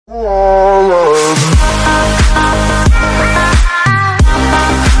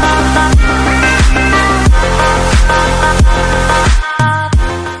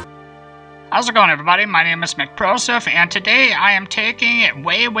my name is McProseph, and today I am taking it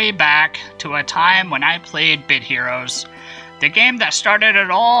way back to a time when I played bitheroes, the game that started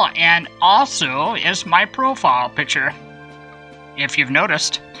it all and also is my profile picture, if you've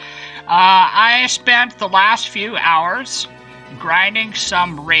noticed. I spent the last few hours grinding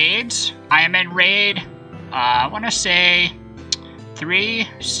some raids. I am in raid, I want to say 3,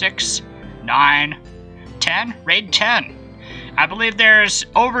 6, 9, 10, raid 10. I believe there's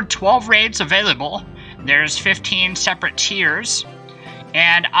over 12 raids available. There's 15 separate tiers.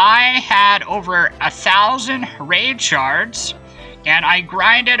 And I had over 1,000 raid shards. And I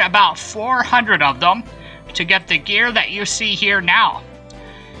grinded about 400 of them to get the gear that you see here now.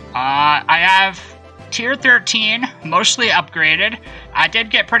 I have tier 13, mostly upgraded. I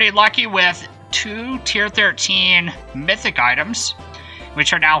did get pretty lucky with 2 tier 13 mythic items,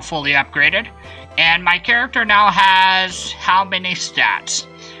 which are now fully upgraded. And my character now has how many stats?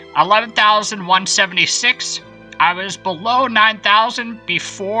 11,176. I was below 9,000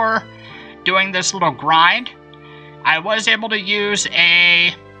 before doing this little grind. I was able to use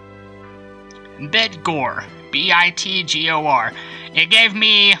a Bitgor, B-I-T-G-O-R. It gave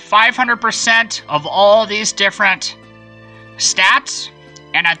me 500% of all these different stats,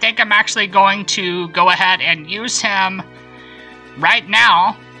 and I think I'm actually going to go ahead and use him right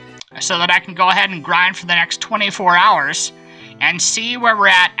now so that I can go ahead and grind for the next 24 hours and see where we're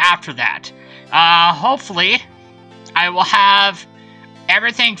at after that. Hopefully, I will have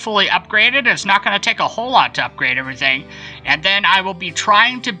everything fully upgraded. It's not going to take a whole lot to upgrade everything. And then I will be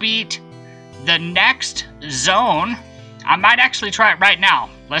trying to beat the next zone. I might actually try it right now.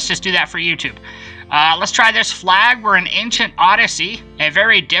 Let's just do that for YouTube. Let's try this flag. We're in Ancient Odyssey, a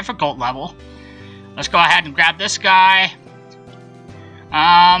very difficult level. Let's go ahead and grab this guy.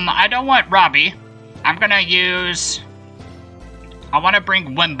 I don't want Robbie. I'm gonna use... I want to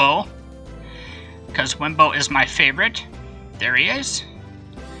bring Wimbo, because Wimbo is my favorite. There he is.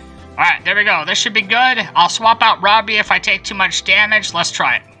 Alright, there we go. This should be good. I'll swap out Robbie if I take too much damage. Let's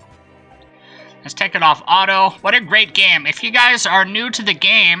try it. Let's take it off auto. What a great game. If you guys are new to the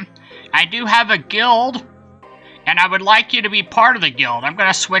game, I do have a guild, and I would like you to be part of the guild. I'm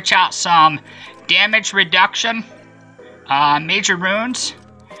gonna switch out some damage reduction. Major runes,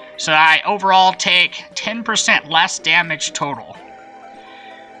 so I overall take 10% less damage total.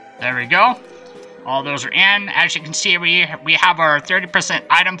 There we go. All those are in. As you can see, we have our 30%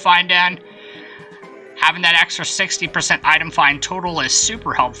 item find in. Having that extra 60% item find total is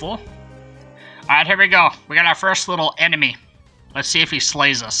super helpful. Alright, here we go. We got our first little enemy. Let's see if he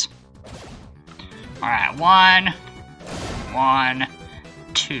slays us. Alright, 1,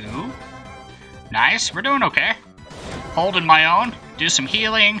 2. Nice, we're doing okay. Holding my own, do some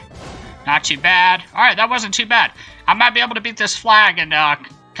healing, not too bad. Alright, that wasn't too bad. I might be able to beat this flag and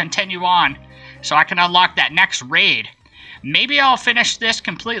continue on so I can unlock that next raid. Maybe I'll finish this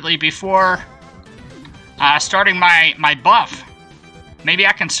completely before starting my buff. Maybe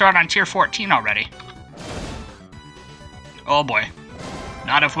I can start on tier 14 already. Oh boy,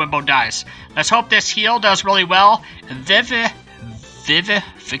 not if Wimbo dies. Let's hope this heal does really well.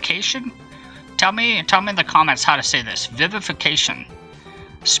 Vivification? Tell me in the comments how to say this. Vivification.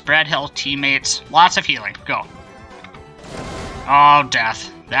 Spread health, teammates. Lots of healing. Go. Oh, death.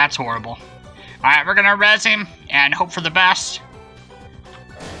 That's horrible. Alright, we're gonna res him and hope for the best.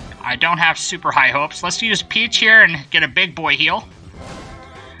 I don't have super high hopes. Let's use Peach here and get a big boy heal.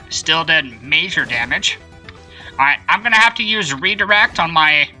 Still did major damage. Alright, I'm gonna have to use redirect on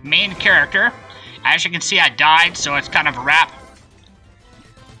my main character. As you can see, I died, so it's kind of a wrap.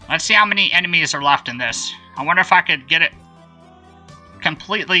 Let's see how many enemies are left in this. I wonder if I could get it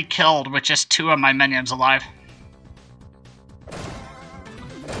completely killed with just 2 of my minions alive.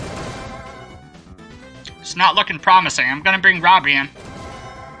 It's not looking promising. I'm gonna bring Robbie in.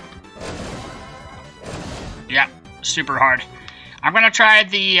 Yeah, super hard. I'm gonna try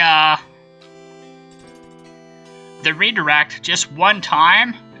the redirect just one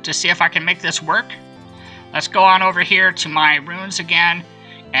time to see if I can make this work. Let's go on over here to my runes again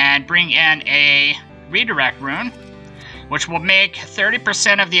and bring in a redirect rune, which will make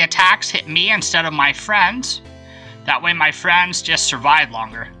 30% of the attacks hit me instead of my friends. That way my friends just survive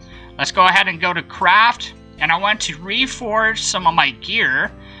longer. Let's go ahead and go to craft, and I want to reforge some of my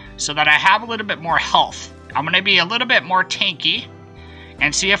gear so that I have a little bit more health. I'm going to be a little bit more tanky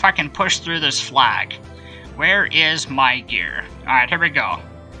and see if I can push through this flag. Where is my gear? Alright, here we go.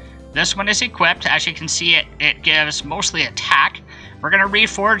 This one is equipped. As you can see, it gives mostly attack. We're going to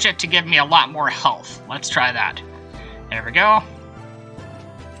reforge it to give me a lot more health. Let's try that. There we go.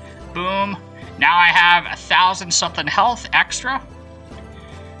 Boom. Now I have 1,000 something health extra.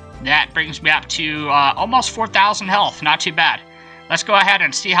 That brings me up to almost 4,000 health. Not too bad. Let's go ahead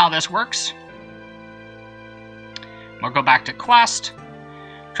and see how this works. We'll go back to quest.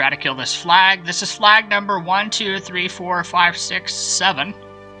 Try to kill this flag. This is flag number 1, 2, 3, 4, 5, 6, 7.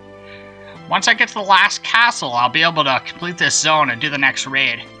 Once I get to the last castle, I'll be able to complete this zone and do the next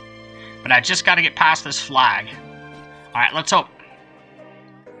raid. But I just got to get past this flag. Alright, let's hope.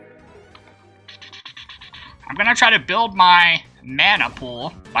 I'm going to try to build my mana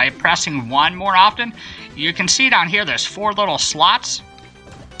pool by pressing 1 more often. You can see down here there's 4 little slots.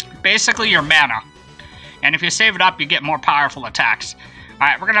 Basically your mana. And if you save it up, you get more powerful attacks.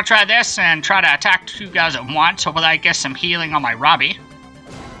 Alright, we're going to try this and try to attack 2 guys at once. Hopefully I get some healing on my Robbie.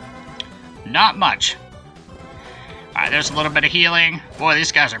 Not much. Alright, there's a little bit of healing. Boy,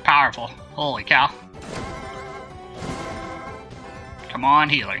 these guys are powerful. Holy cow. Come on,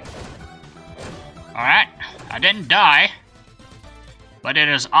 healing. Alright, I didn't die. But it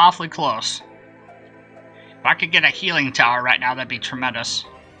is awfully close. If I could get a healing tower right now, that'd be tremendous.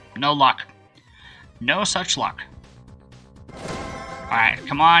 No luck. No such luck. Alright,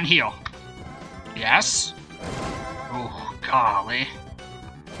 come on, heal. Yes. Oh, golly.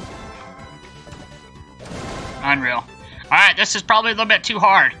 Unreal. Alright, this is probably a little bit too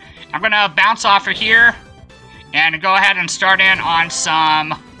hard. I'm going to bounce off of here and go ahead and start in on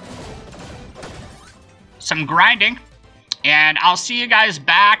some grinding. And I'll see you guys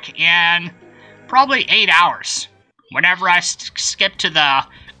back in probably 8 hours. Whenever I skip to the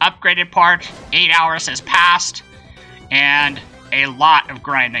upgraded part, 8 hours has passed, and a lot of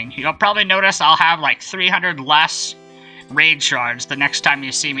grinding. You'll probably notice I'll have like 300 less raid shards the next time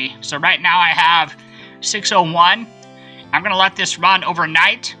you see me. So right now I have 601. I'm going to let this run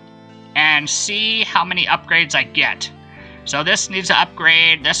overnight and see how many upgrades I get. So this needs to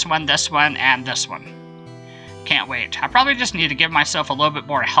upgrade, this one, and this one. Can't wait. I probably just need to give myself a little bit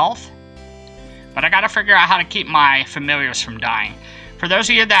more health. But I gotta figure out how to keep my familiars from dying. For those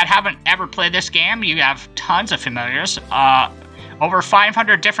of you that haven't ever played this game, you have tons of familiars. Over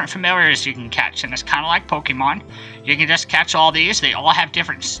 500 different familiars you can catch, and it's kind of like Pokemon. You can just catch all these. They all have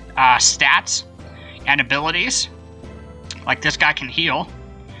different stats and abilities. Like this guy can heal.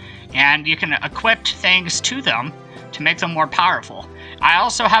 And you can equip things to them to make them more powerful. I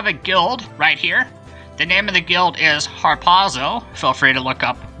also have a guild right here. The name of the guild is Harpazo. Feel free to look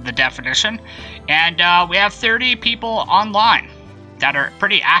up the definition. And we have 30 people online that are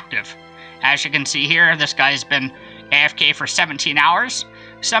pretty active. As you can see here, this guy's been AFK for 17 hours.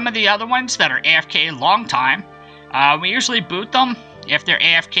 Some of the other ones that are AFK a long time, we usually boot them if they're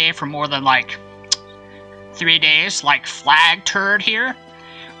AFK for more than like 3 days, like Flag Turd here.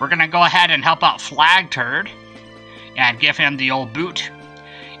 We're going to go ahead and help out Flag Turd and give him the old boot.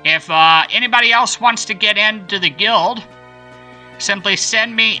 If anybody else wants to get into the guild, simply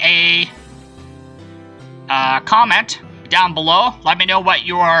send me a comment down below. Let me know what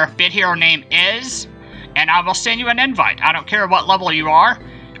your bit hero name is, and I will send you an invite. I don't care what level you are.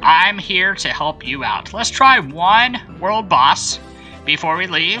 I'm here to help you out. Let's try one world boss before we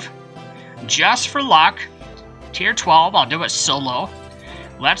leave. Just for luck. Tier 12. I'll do it solo.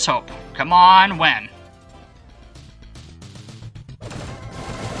 Let's hope. Come on, win.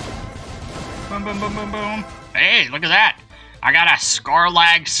 Boom, boom, boom, boom, boom. Hey, look at that. I got a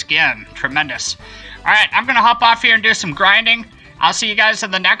Scarlag skin. Tremendous. Alright, I'm going to hop off here and do some grinding. I'll see you guys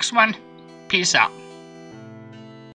in the next one. Peace out.